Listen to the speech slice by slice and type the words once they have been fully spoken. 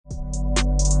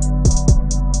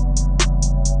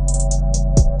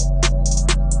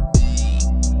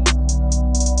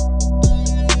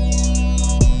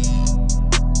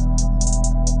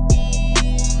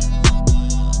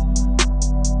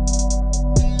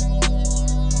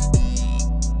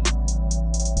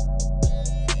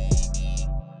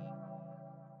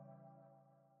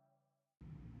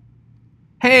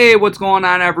Hey, what's going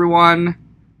on, everyone?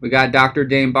 We got Dr.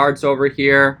 Dane Bartz over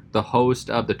here, the host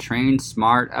of the Train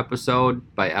Smart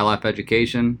episode by LF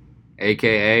Education,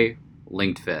 aka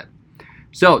Linked Fit.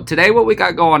 So, today, what we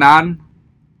got going on,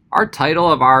 our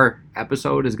title of our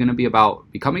episode is going to be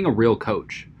about becoming a real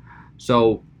coach.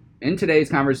 So, in today's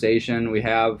conversation, we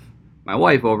have my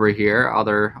wife over here,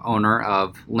 other owner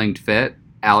of Linked Fit,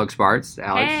 Alex Bartz.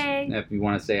 Alex, Hey. if you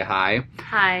want to say hi.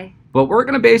 Hi. But we're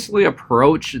going to basically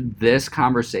approach this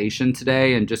conversation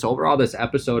today and just overall this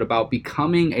episode about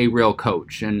becoming a real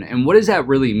coach. And what does that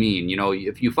really mean? You know,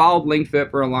 if you followed LinkFit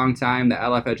for a long time, the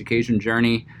LF education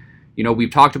journey, you know,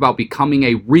 we've talked about becoming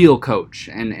a real coach.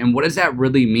 And what does that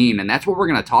really mean? And that's what we're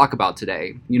going to talk about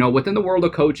today. You know, within the world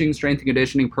of coaching, strength and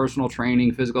conditioning, personal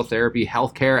training, physical therapy,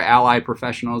 healthcare, allied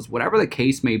professionals, whatever the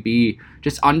case may be,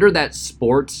 just under that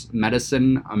sports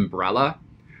medicine umbrella,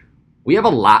 we have a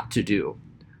lot to do.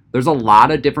 There's a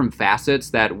lot of different facets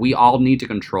that we all need to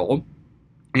control.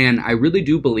 And I really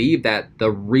do believe that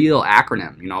the real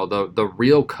acronym, you know, the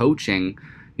real coaching,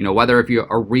 you know, whether if you're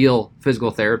a real physical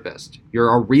therapist, you're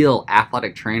a real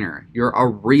athletic trainer, you're a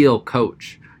real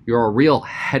coach, you're a real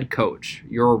head coach,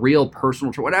 you're a real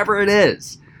personal trainer, whatever it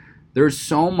is, there's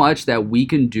so much that we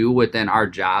can do within our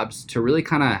jobs to really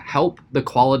kind of help the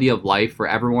quality of life for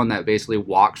everyone that basically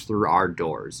walks through our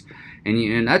doors.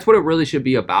 And that's what it really should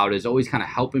be about, is always kind of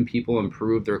helping people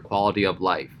improve their quality of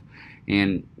life.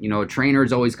 And, you know,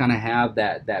 trainers always kind of have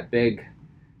that big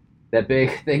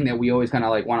thing that we always kind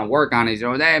of like want to work on is,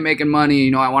 you know, hey, making money,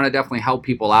 you know, I want to definitely help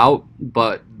people out.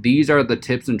 But these are the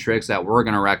tips and tricks that we're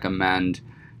going to recommend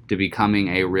to becoming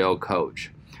a real coach.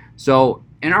 So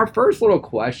in our first little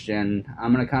question,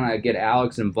 I'm going to kind of get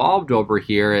Alex involved over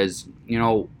here is, you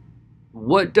know,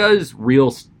 what does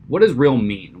real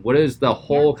mean? What is the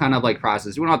whole kind of like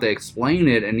process? We don't have to explain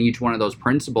it in each one of those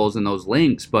principles and those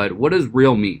links, but what does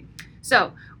real mean?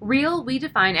 So, real we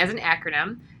define as an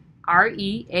acronym,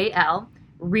 REAL,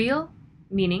 real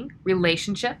meaning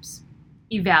relationships,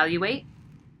 evaluate,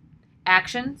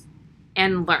 actions,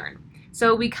 and learn.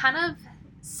 So we kind of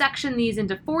section these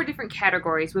into 4 different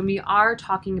categories when we are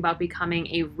talking about becoming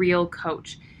a real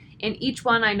coach. And each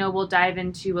one I know we'll dive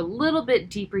into a little bit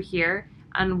deeper here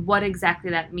on what exactly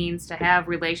that means to have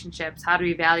relationships, how to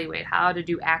evaluate, how to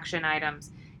do action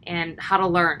items, and how to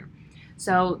learn.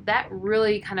 So that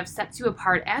really kind of sets you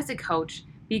apart as a coach,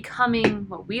 becoming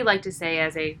what we like to say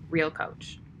as a real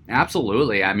coach.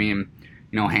 Absolutely. I mean,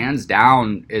 you know, hands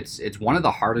down, it's one of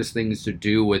the hardest things to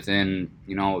do within,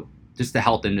 you know, just the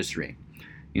health industry.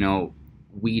 You know,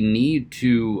 we need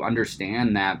to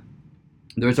understand that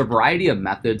there's a variety of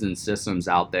methods and systems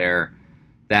out there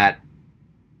that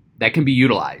can be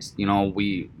utilized. You know,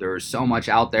 there's so much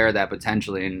out there that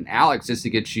potentially, and Alex, just to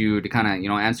get you to kind of, you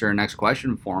know, answer our next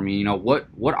question for me, you know, what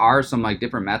are some like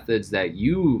different methods that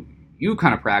you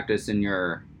kind of practice in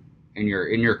your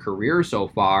career so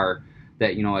far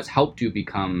that, you know, has helped you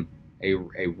become a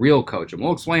real coach? And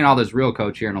we'll explain all this real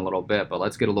coach here in a little bit, but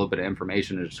let's get a little bit of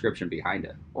information and description behind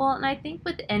it. Well, and I think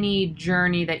with any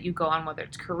journey that you go on, whether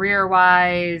it's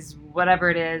career-wise,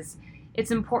 whatever it is, it's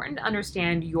important to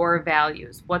understand your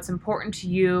values, what's important to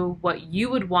you, what you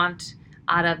would want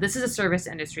out of, this is a service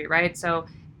industry, right? So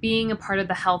being a part of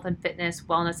the health and fitness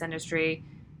wellness industry,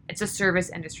 it's a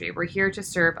service industry. We're here to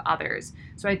serve others.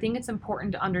 So I think it's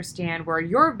important to understand where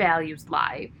your values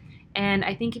lie. And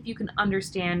I think if you can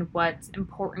understand what's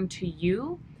important to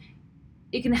you,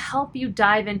 it can help you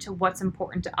dive into what's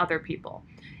important to other people.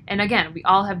 And again, we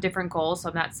all have different goals, so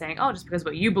I'm not saying, oh, just because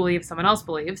what you believe, someone else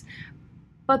believes.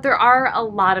 But there are a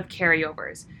lot of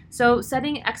carryovers. So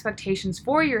setting expectations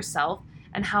for yourself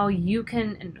and how you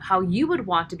would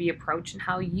want to be approached and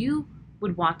how you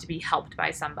would want to be helped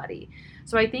by somebody.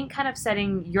 So I think kind of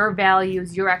setting your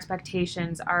values, your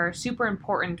expectations are super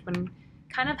important when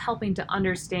kind of helping to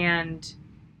understand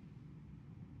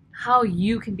how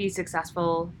you can be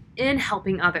successful in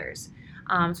helping others.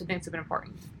 So I think it's super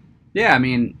important. Yeah, I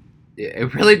mean,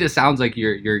 it really just sounds like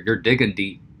you're digging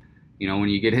deep. You know, when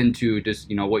you get into just,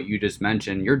 you know, what you just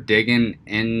mentioned, you're digging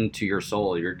into your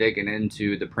soul, you're digging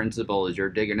into the principles, you're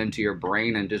digging into your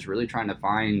brain and just really trying to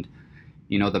find,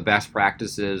 you know, the best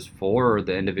practices for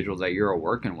the individuals that you're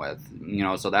working with. You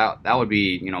know, so that would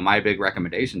be, you know, my big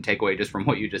recommendation, takeaway just from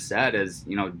what you just said is,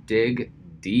 you know, dig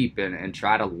deep and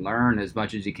try to learn as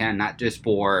much as you can, not just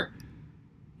for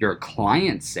your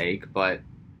client's sake, but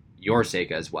your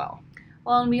sake as well.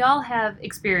 Well, and we all have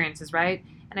experiences, right?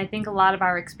 And I think a lot of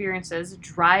our experiences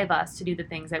drive us to do the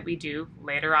things that we do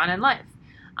later on in life.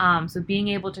 So being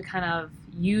able to kind of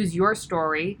use your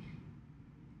story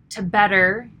to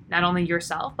better not only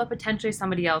yourself, but potentially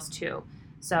somebody else too.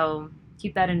 So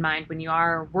keep that in mind when you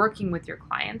are working with your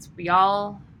clients. We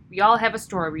all have a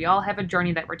story. We all have a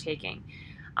journey that we're taking.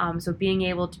 So being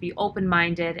able to be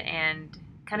open-minded and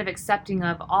kind of accepting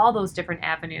of all those different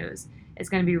avenues is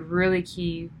going to be really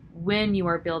key when you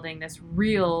are building this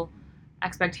real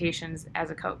expectations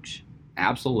as a coach.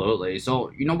 Absolutely.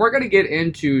 So, we're going to get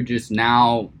into just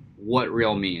now what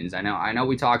real means. I know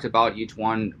we talked about each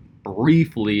one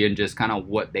briefly and just kind of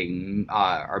what they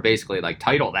are basically like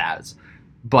titled as.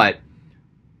 But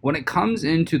when it comes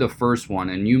into the first one,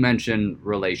 and you mentioned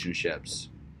relationships,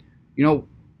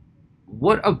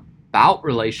 what about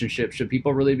relationships should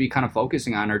people really be kind of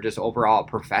focusing on, or just overall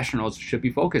professionals should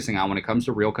be focusing on when it comes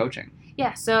to real coaching?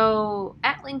 Yeah, so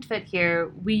at LinkedFit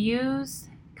here, we use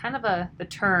kind of the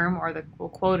term, or we'll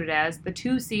quote it as the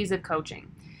 2 C's of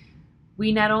coaching.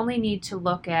 We not only need to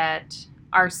look at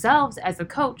ourselves as a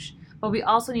coach, but we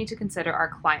also need to consider our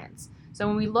clients. So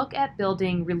when we look at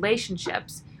building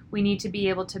relationships, we need to be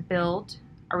able to build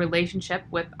a relationship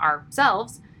with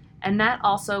ourselves, and that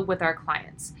also with our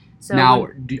clients. So now,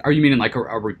 are you meaning like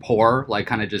a rapport, like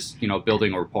kind of just,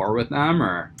 building a rapport with them,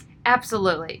 or?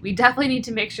 Absolutely. We definitely need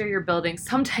to make sure you're building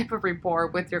some type of rapport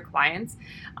with your clients.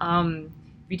 If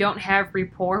you don't have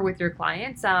rapport with your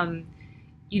clients,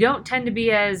 you don't tend to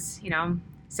be as,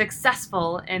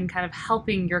 successful in kind of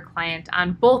helping your client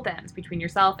on both ends, between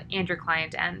yourself and your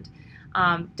client end.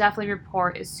 Definitely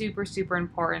rapport is super, super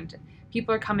important.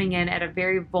 People are coming in at a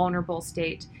very vulnerable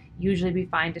state. Usually we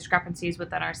find discrepancies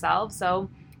within ourselves, so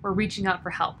we're reaching out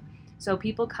for help. So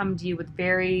people come to you with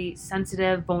very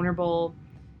sensitive, vulnerable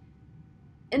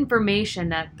information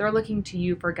that they're looking to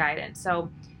you for guidance.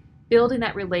 So building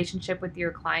that relationship with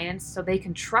your clients so they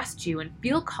can trust you and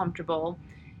feel comfortable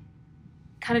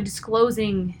kind of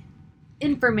disclosing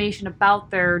information about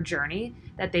their journey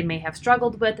that they may have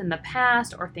struggled with in the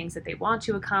past, or things that they want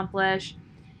to accomplish,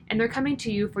 and they're coming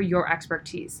to you for your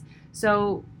expertise.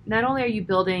 So not only are you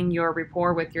building your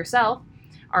rapport with yourself,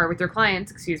 or with your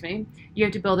clients, you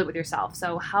have to build it with yourself.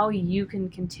 So how you can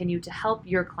continue to help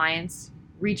your clients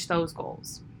reach those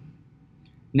goals.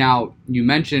 Now, you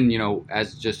mentioned,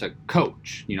 as just a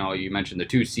coach, you mentioned the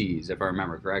 2 C's, if I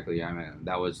remember correctly. I mean,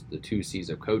 that was the 2 C's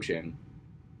of coaching.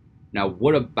 Now,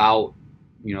 what about,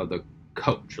 the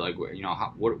coach? Like,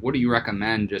 what do you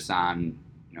recommend just on,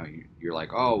 you're like,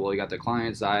 oh, well, you got the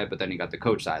client side, but then you got the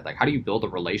coach side. Like, how do you build a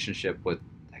relationship with,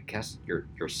 I guess,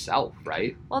 yourself,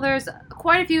 right? Well, there's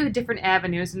quite a few different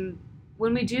avenues, and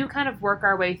when we do kind of work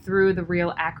our way through the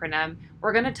REAL acronym,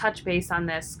 we're going to touch base on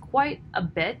this quite a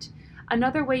bit.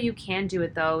 Another way you can do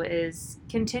it, though, is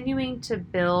continuing to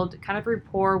build kind of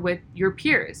rapport with your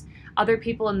peers, other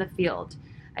people in the field.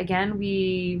 Again,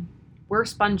 we're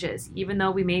sponges. Even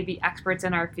though we may be experts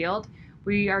in our field,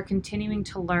 we are continuing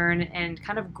to learn and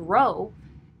kind of grow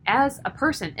as a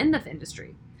person in the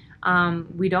industry.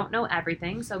 We don't know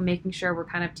everything, so making sure we're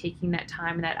kind of taking that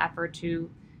time and that effort to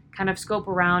kind of scope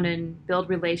around and build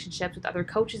relationships with other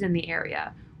coaches in the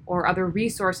area, or other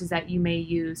resources that you may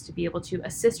use to be able to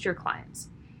assist your clients.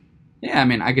 Yeah, I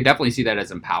mean, I could definitely see that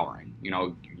as empowering.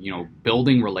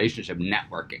 Building relationship,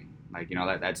 networking. Like,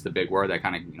 that's the big word that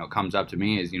kind of, comes up to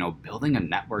me is, building a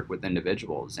network with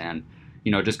individuals. And,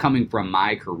 just coming from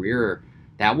my career,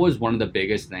 that was one of the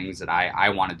biggest things that I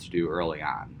wanted to do early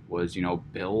on was,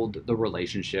 build the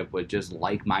relationship with just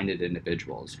like-minded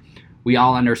individuals. We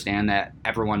all understand that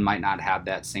everyone might not have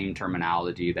that same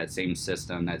terminology, that same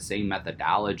system, that same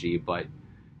methodology, but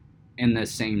in the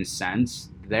same sense,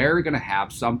 they're going to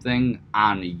have something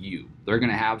on you. They're going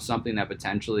to have something that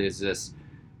potentially is this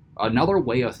another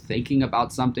way of thinking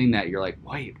about something that you're like,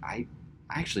 wait, I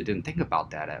actually didn't think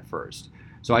about that at first.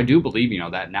 So I do believe,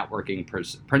 that networking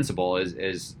principle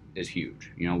is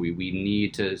huge. We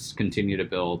need to continue to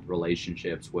build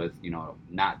relationships with,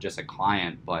 not just a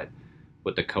client, but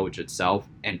with the coach itself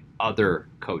and other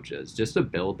coaches, just to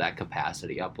build that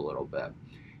capacity up a little bit.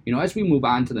 As we move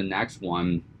on to the next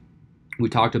one, we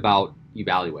talked about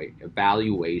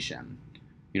evaluation.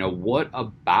 What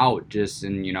about just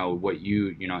in, what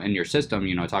you in your system,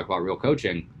 talk about real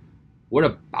coaching, what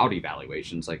about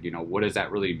evaluations? Like, what does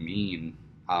that really mean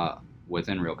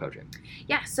within real coaching?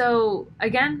 Yeah, so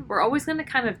again, we're always going to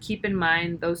kind of keep in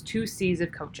mind those 2 C's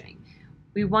of coaching.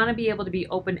 We want to be able to be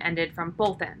open-ended from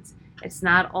both ends. It's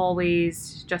not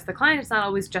always just the client, it's not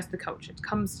always just the coach. It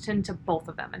comes into both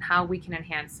of them and how we can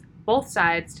enhance both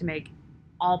sides to make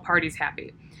all parties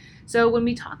happy. So when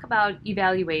we talk about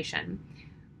evaluation,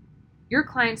 your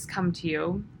clients come to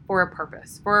you for a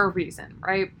purpose, for a reason,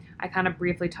 right? I kind of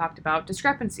briefly talked about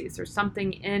discrepancies. There's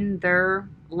something in their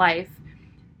life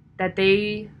that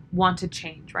they want to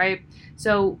change, right?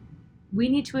 So we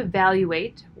need to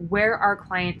evaluate where our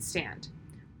clients stand.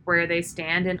 where they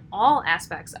stand in all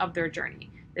aspects of their journey.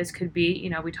 This could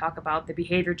be, we talk about the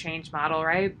behavior change model,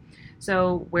 right?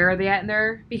 So where are they at in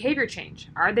their behavior change?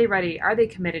 Are they ready? Are they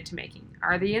committed to making?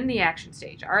 Are they in the action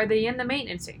stage? Are they in the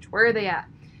maintenance stage? Where are they at?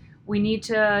 We need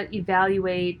to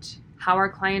evaluate how our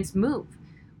clients move.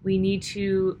 We need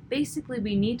to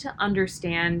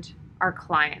understand our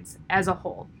clients as a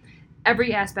whole.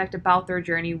 Every aspect about their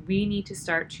journey, we need to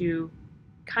start to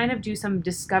kind of do some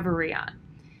discovery on.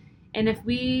 And if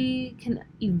we can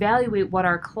evaluate what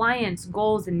our clients'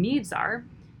 goals and needs are,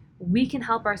 we can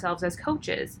help ourselves as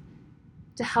coaches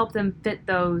to help them fit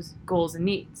those goals and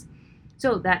needs.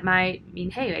 So that might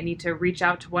mean, hey, I need to reach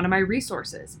out to one of my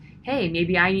resources. Hey,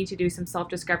 maybe I need to do some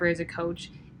self-discovery as a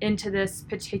coach into this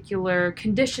particular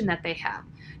condition that they have.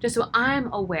 Just so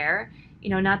I'm aware,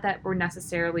 not that we're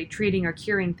necessarily treating or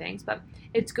curing things, but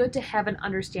it's good to have an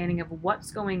understanding of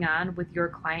what's going on with your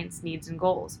client's needs and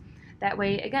goals. That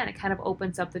way, again, it kind of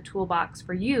opens up the toolbox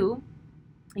for you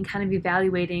and kind of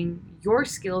evaluating your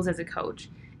skills as a coach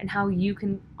and how you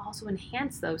can also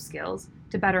enhance those skills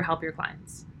to better help your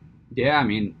clients. Yeah, I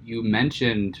mean, you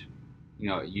mentioned,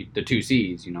 the two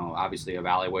C's, obviously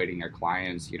evaluating your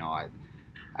clients.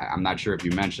 I'm not sure if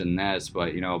you mentioned this,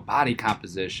 but, body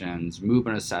compositions,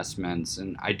 movement assessments.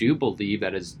 And I do believe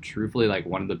that is truthfully like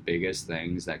one of the biggest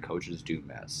things that coaches do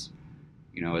miss,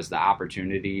 is the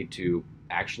opportunity to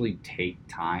actually take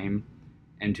time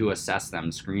and to assess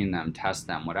them, screen them, test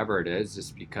them, whatever it is,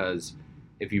 just because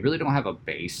if you really don't have a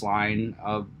baseline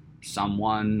of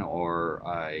someone or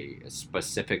a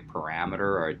specific parameter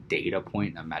or a data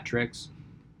point in metrics,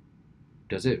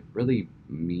 does it really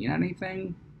mean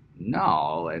anything?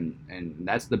 No. And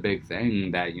that's the big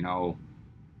thing that,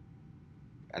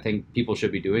 I think people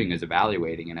should be doing is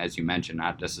evaluating. And as you mentioned,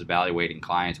 not just evaluating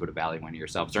clients, but evaluating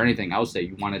yourself. Is there anything else that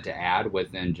you wanted to add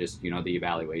within just, the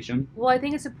evaluation? Well, I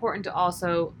think it's important to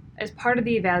also, as part of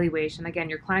the evaluation, again,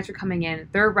 your clients are coming in,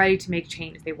 they're ready to make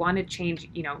change. They wanted change,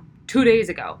 2 days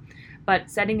ago.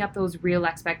 But setting up those real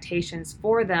expectations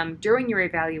for them during your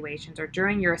evaluations or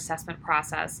during your assessment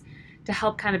process to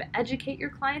help kind of educate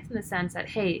your clients in the sense that,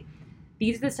 hey,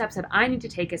 these are the steps that I need to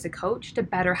take as a coach to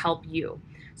better help you.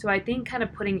 So I think kind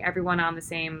of putting everyone on the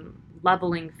same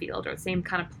leveling field or the same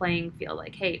kind of playing field,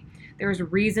 like, hey, there's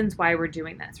reasons why we're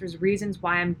doing this. There's reasons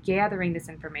why I'm gathering this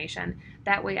information.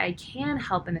 That way I can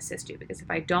help and assist you, because if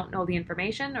I don't know the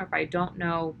information or if I don't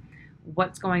know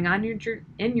what's going on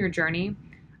in your journey,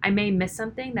 I may miss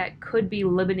something that could be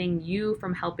limiting you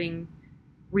from helping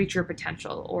reach your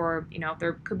potential, or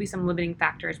there could be some limiting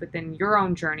factors within your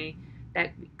own journey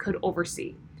that could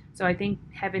oversee. So I think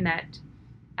having that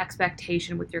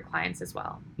expectation with your clients as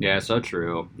well. Yeah, so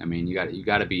true. I mean, you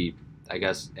got to be, I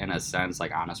guess, in a sense,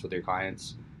 like honest with your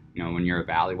clients. When you're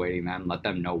evaluating them, let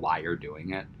them know why you're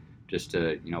doing it. Just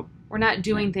to, we're not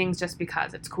doing things just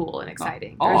because it's cool and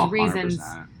exciting. Oh, There's reasons.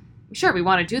 100%. Sure, we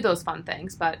want to do those fun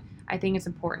things, but I think it's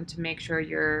important to make sure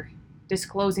you're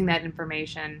disclosing that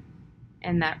information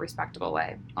in that respectable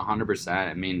way. 100%.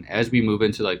 I mean, as we move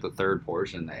into like the third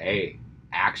portion, the A,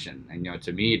 action, and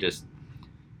to me, just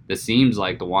this seems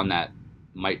like the one that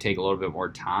might take a little bit more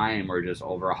time, or just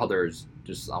overall there's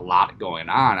just a lot going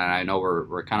on, and I know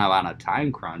we're kind of on a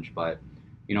time crunch, but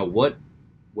what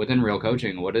within Real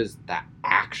Coaching, what is that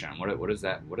action? What is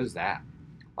that?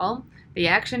 Well, the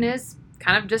action is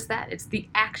kind of just that. It's the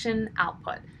action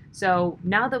output. So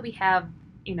now that we have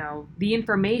the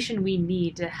information we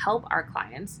need to help our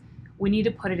clients, we need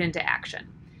to put it into action.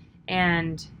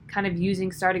 And kind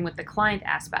of starting with the client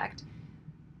aspect,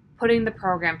 putting the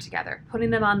program together, putting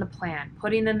them on the plan,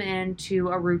 putting them into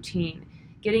a routine,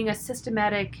 getting a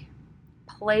systematic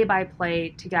play-by-play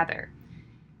together.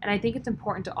 And I think it's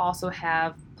important to also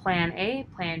have plan A,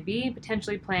 plan B,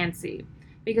 potentially plan C,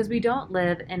 because we don't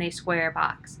live in a square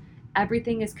box.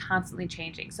 Everything is constantly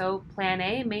changing. So plan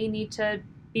A may need to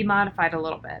be modified a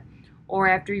little bit. Or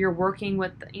after you're working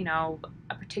with,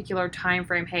 a particular time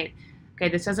frame, hey, okay,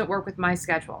 this doesn't work with my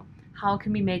schedule. How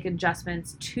can we make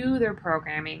adjustments to their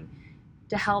programming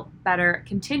to help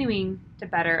continuing to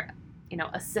better,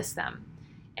 assist them?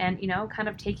 And, kind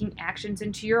of taking actions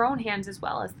into your own hands as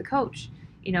well as the coach,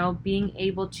 being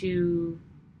able to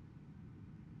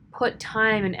put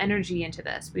time and energy into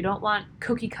this. We don't want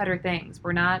cookie cutter things.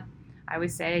 We're not, I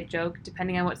always say, I joke,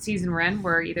 depending on what season we're in,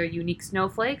 we're either unique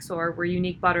snowflakes or we're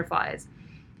unique butterflies.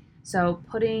 So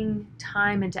putting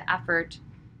time into effort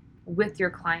with your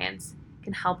clients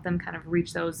can help them kind of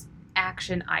reach those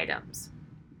action items.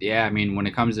 Yeah, I mean, when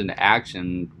it comes into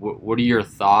action, what are your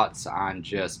thoughts on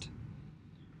just,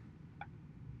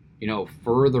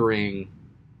 furthering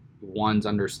one's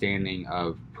understanding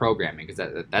of programming?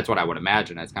 Because that's what I would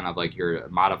imagine. It's kind of like you're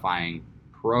modifying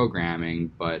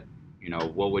programming, but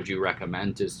what would you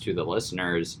recommend to the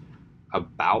listeners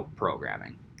about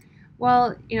programming?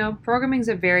 Well, programming is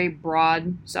a very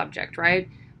broad subject, right?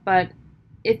 But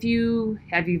if you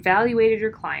have evaluated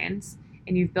your clients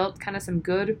and you've built kind of some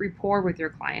good rapport with your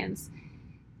clients,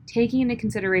 taking into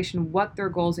consideration what their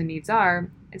goals and needs are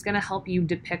is going to help you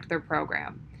depict their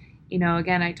program.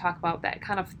 Again, I talk about that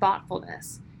kind of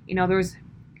thoughtfulness. There's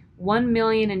 1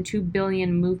 million and 2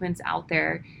 billion movements out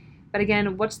there. But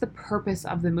again, what's the purpose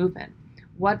of the movement?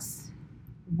 What's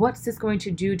this going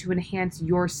to do to enhance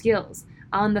your skills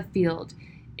on the field,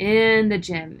 in the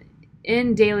gym,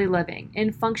 in daily living,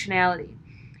 in functionality?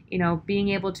 Being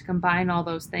able to combine all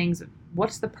those things,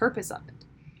 what's the purpose of it?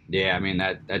 Yeah, I mean,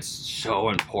 that's so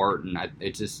important.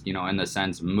 It's just, in the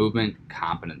sense, movement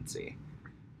competency.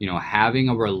 Having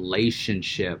a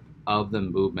relationship of the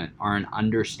movement or an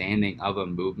understanding of a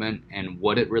movement and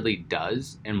what it really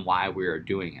does and why we are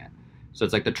doing it. So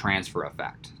it's like the transfer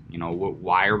effect.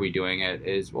 Why are we doing it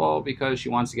is, well, because she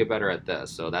wants to get better at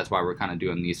this. So that's why we're kind of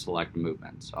doing these select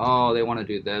movements. Oh, they want to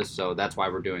do this. So that's why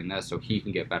we're doing this. So he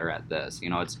can get better at this.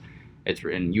 It's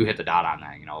and you hit the dot on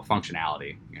that,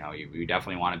 functionality. You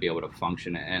definitely want to be able to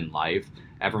function in life.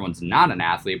 Everyone's not an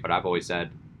athlete, but I've always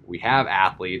said we have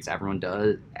athletes. Everyone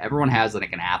does. Everyone has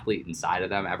like an athlete inside of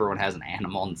them. Everyone has an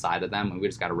animal inside of them, and we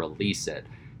just got to release it.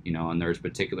 And there's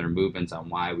particular movements on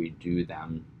why we do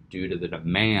them due to the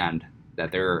demand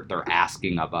that they're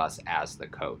asking of us as the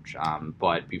coach.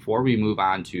 But before we move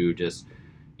on to just,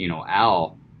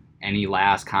 Elle, any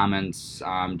last comments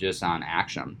just on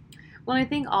action? Well, I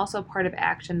think also part of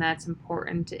action that's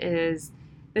important is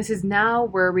this is now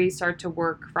where we start to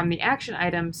work from the action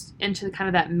items into kind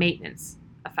of that maintenance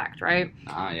effect, right?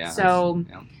 Yeah. So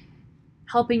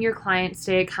helping your client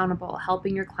stay accountable,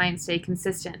 helping your client stay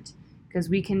consistent, because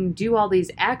we can do all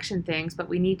these action things, but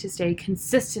we need to stay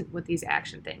consistent with these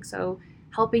action things. So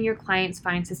helping your clients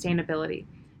find sustainability.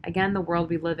 Again, the world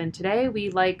we live in today, we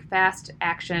like fast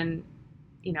action.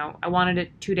 I wanted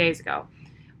it 2 days ago.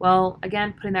 Well,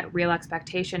 again, putting that real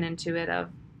expectation into it of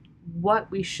what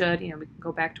we should, we can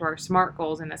go back to our SMART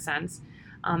goals in a sense,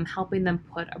 helping them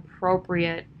put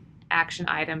appropriate action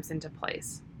items into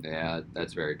place. Yeah,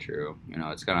 that's very true.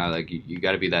 It's kind of like you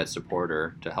got to be that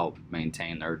supporter to help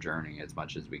maintain their journey as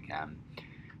much as we can.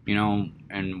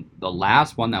 And the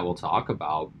last one that we'll talk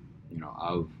about,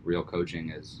 of real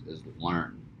coaching is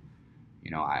learn.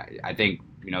 I think,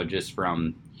 just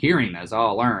from hearing this,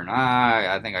 learn.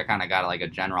 I think I kind of got like a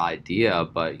general idea,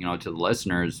 but, to the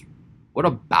listeners, what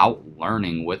about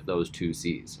learning with those 2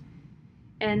 C's?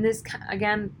 And this,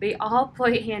 again, they all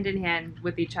play hand in hand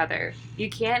with each other. You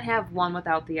can't have one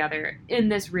without the other in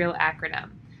this real acronym.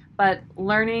 But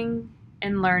learning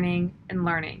and learning and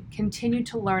learning. Continue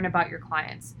to learn about your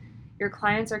clients. Your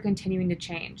clients are continuing to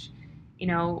change.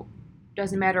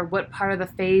 Doesn't matter what part of the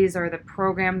phase or the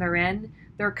program they're in,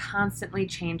 they're constantly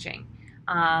changing.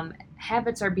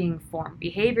 Habits are being formed.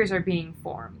 Behaviors are being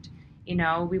formed.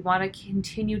 We want to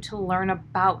continue to learn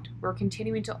about. We're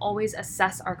continuing to always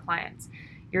assess our clients.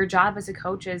 Your job as a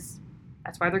coach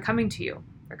that's why they're coming to you.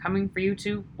 They're coming for you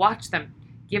to watch them,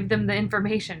 give them the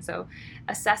information. So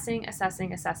assessing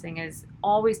is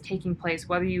always taking place,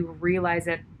 whether you realize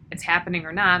it's happening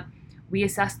or not. We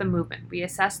assess the movement, we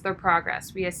assess their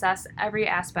progress, we assess every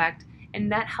aspect, and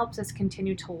that helps us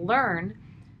continue to learn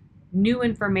new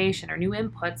information or new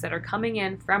inputs that are coming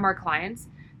in from our clients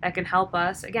that can help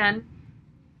us, again,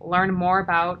 learn more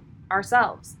about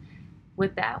ourselves.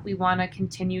 With that, we want to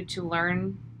continue to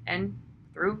learn and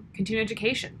through continuing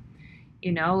education.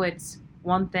 It's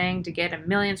one thing to get 1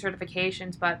 million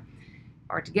certifications,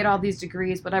 or to get all these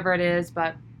degrees, whatever it is,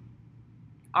 but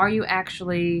are you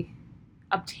actually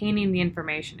obtaining the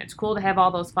information? It's cool to have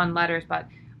all those fun letters, but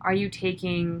are you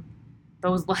taking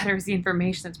those letters, the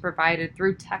information that's provided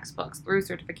through textbooks, through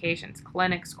certifications,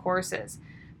 clinics, courses,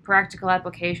 practical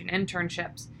application,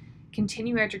 internships,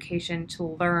 continue education to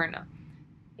learn?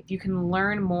 If you can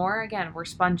learn more, again, we're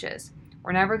sponges.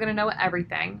 We're never going to know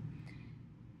everything,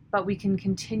 but we can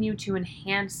continue to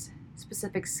enhance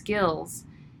specific skills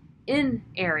in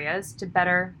areas to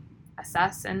better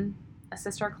assess and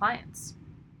assist our clients.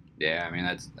 Yeah, I mean,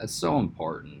 that's so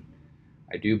important.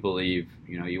 I do believe,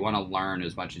 you want to learn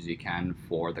as much as you can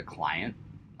for the client.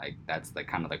 Like, that's the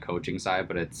kind of the coaching side,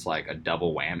 but it's like a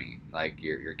double whammy. Like,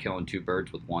 you're killing 2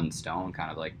 birds with 1 stone, kind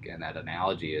of like, and that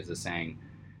analogy is saying,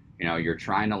 you're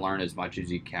trying to learn as much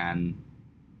as you can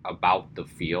about the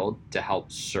field to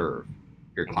help serve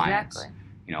your clients. Exactly.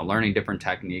 Learning different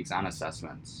techniques on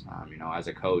assessments, as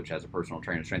a coach, as a personal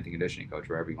trainer, strength and conditioning coach,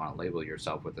 wherever you want to label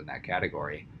yourself within that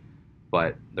category.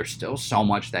 But there's still so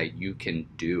much that you can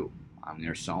do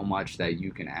There's so much that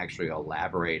you can actually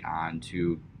elaborate on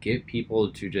to get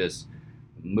people to just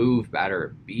move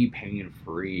better, be pain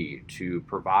free, to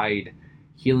provide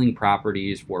healing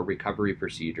properties for recovery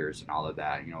procedures and all of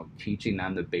that. Teaching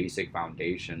them the basic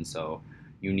foundation. So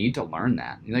you need to learn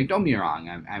that. Like, don't be wrong.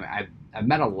 I've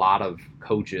met a lot of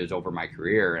coaches over my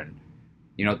career, and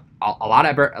a lot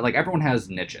of, like, everyone has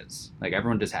niches. Like,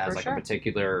 everyone just has, For like, sure. a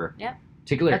particular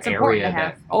That's important area to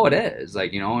have. it is,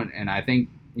 like, and I think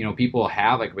people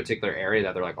have, like, a particular area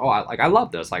that they're like, oh, I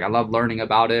love this, like, I love learning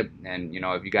about it. And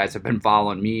if you guys have been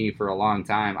following me for a long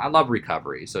time, I love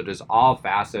recovery. So just all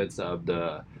facets of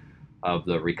the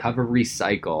recovery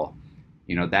cycle,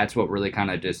 that's what really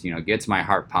kind of just gets my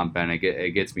heart pumping.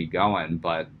 It gets me going.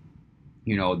 But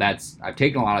I've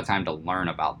taken a lot of time to learn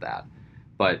about that.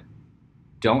 But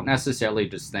don't necessarily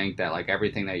just think that, like,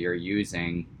 everything that you're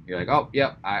using, you're like, oh,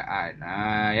 yep,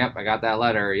 I got that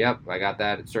letter, yep, I got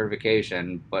that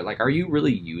certification. But, like, are you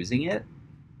really using it?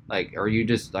 Like, are you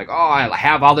just like, oh, I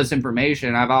have all this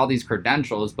information, I have all these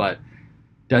credentials, but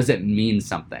does it mean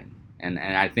something? And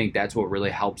I think that's what really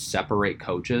helps separate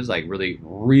coaches, like really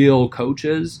real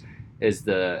coaches,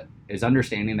 is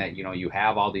understanding that you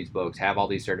have all these books, have all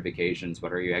these certifications,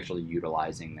 but are you actually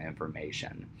utilizing the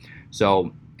information?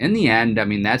 So in the end, I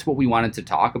mean, that's what we wanted to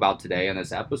talk about today in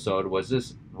this episode, was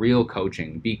this real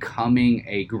coaching, becoming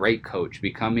a great coach,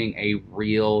 becoming a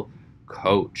real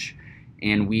coach.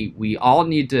 And we all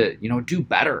need to, do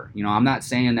better. I'm not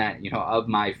saying that, of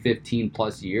my 15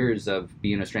 plus years of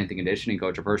being a strength and conditioning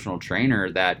coach, a personal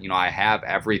trainer, that, I have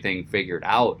everything figured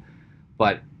out.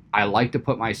 But I like to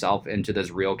put myself into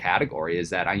this real category, is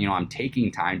that I'm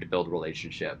taking time to build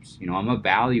relationships. I'm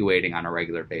evaluating on a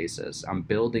regular basis. I'm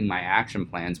building my action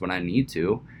plans when I need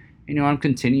to. I'm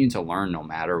continuing to learn no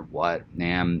matter what.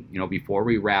 And, before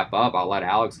we wrap up, I'll let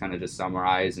Alex kind of just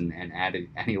summarize and add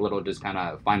any little just kind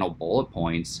of final bullet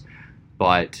points.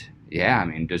 But yeah, I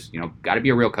mean, just, got to be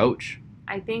a real coach.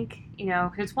 I think,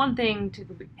 it's one thing to,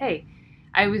 hey,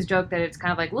 I always joke that it's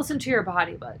kind of like, listen to your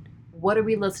body, but what are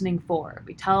we listening for?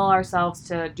 We tell ourselves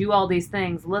to do all these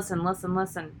things,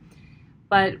 listen.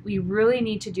 But we really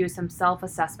need to do some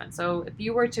self-assessment. So if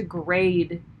you were to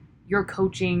grade your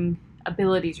coaching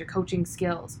abilities, your coaching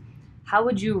skills, how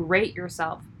would you rate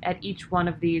yourself at each one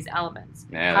of these elements?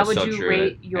 Yeah, how would so you true.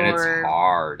 rate And your... it's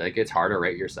hard. Like, it's hard to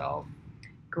rate yourself.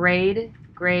 Grade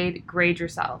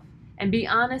yourself. And be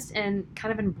honest and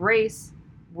kind of embrace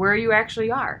where you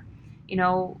actually are.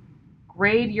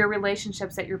 Grade your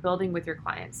relationships that you're building with your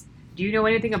clients. Do you know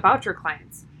anything about your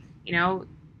clients?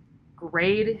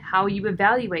 Grade how you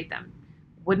evaluate them.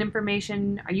 What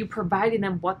information are you providing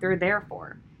them, what they're there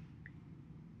for?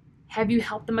 Have you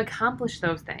helped them accomplish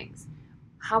those things?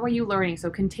 How are you learning? So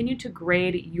continue to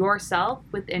grade yourself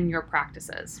within your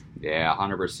practices. Yeah,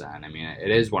 100%. I mean,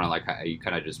 it is one of, like, you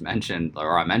kind of just mentioned,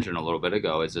 or I mentioned a little bit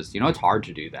ago, is just, it's hard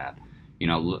to do that.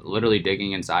 Literally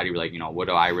digging inside, you're like, what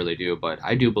do I really do? But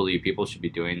I do believe people should be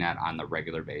doing that on the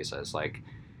regular basis, like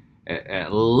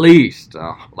at least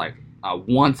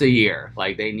once a year.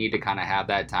 Like, they need to kind of have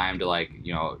that time to, like,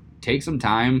 take some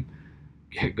time,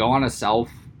 go on a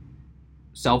self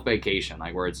vacation,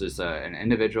 like, where it's just an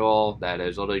individual that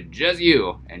is literally just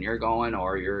you, and you're going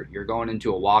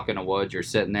into a walk in the woods, you're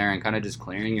sitting there and kind of just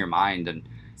clearing your mind. And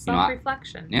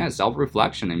self-reflection.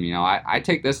 Self-reflection. I mean, I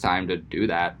take this time to do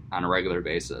that on a regular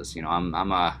basis. I'm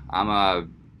a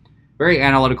very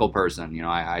analytical person.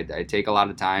 I take a lot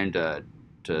of time to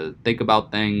think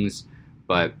about things,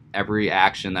 but every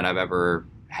action that I've ever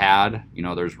had,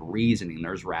 there's reasoning,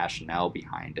 there's rationale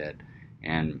behind it.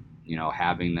 And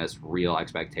having this real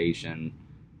expectation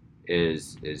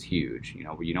is huge.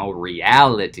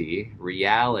 Reality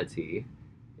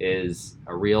is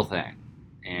a real thing.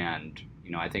 And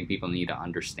I think people need to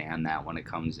understand that when it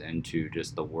comes into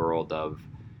just the world of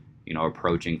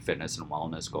approaching fitness and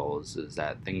wellness goals, is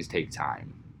that things take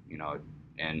time.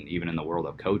 And even in the world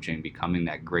of coaching, becoming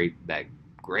that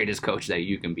greatest coach that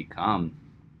you can become,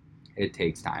 it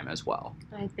takes time as well.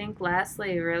 I think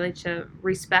lastly, really to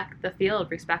respect the field,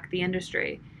 respect the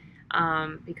industry,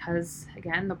 because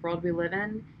again, the world we live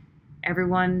in,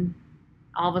 everyone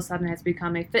all of a sudden has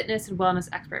become a fitness and wellness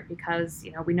expert because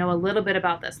we know a little bit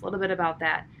about this, a little bit about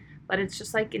that. But it's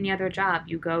just like any other job.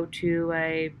 You go to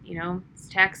it's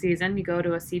tax season, you go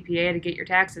to a CPA to get your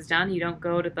taxes done. You don't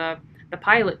go to the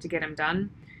pilot to get them done.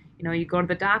 You go to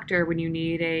the doctor when you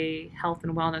need a health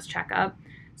and wellness checkup.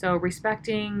 So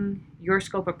respecting your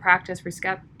scope of practice,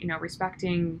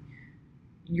 respecting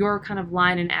your kind of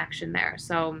line in action there.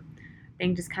 So I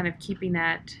think just kind of keeping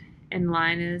that in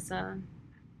line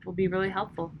will be really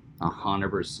helpful.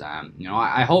 100%.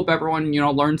 I hope everyone,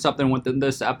 learned something within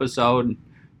this episode.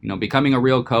 Becoming a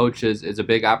real coach is a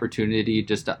big opportunity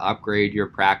just to upgrade your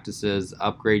practices,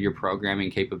 upgrade your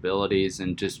programming capabilities,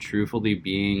 and just truthfully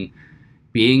being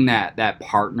that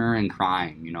partner in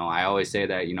crime. I always say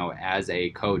that, as a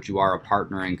coach, you are a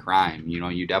partner in crime.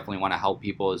 You definitely want to help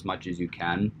people as much as you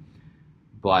can.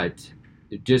 But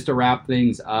just to wrap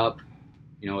things up,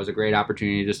 it was a great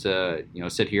opportunity just to,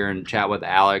 sit here and chat with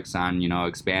Alex on,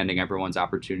 expanding everyone's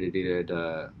opportunity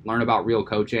to learn about real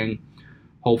coaching.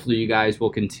 Hopefully you guys will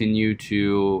continue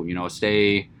to,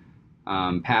 stay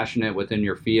passionate within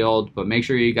your field, but make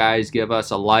sure you guys give us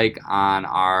a like on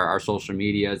our social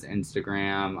medias,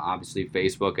 Instagram, obviously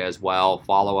Facebook as well.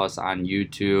 Follow us on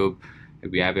YouTube.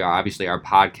 We have obviously our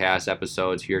podcast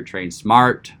episodes here, Train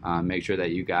Smart. Make sure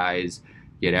that you guys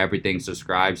get everything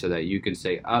subscribed so that you can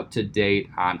stay up to date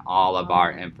on all of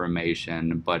our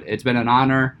information. But it's been an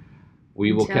honor.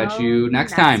 We will catch you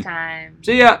next time.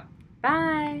 See ya.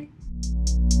 Bye.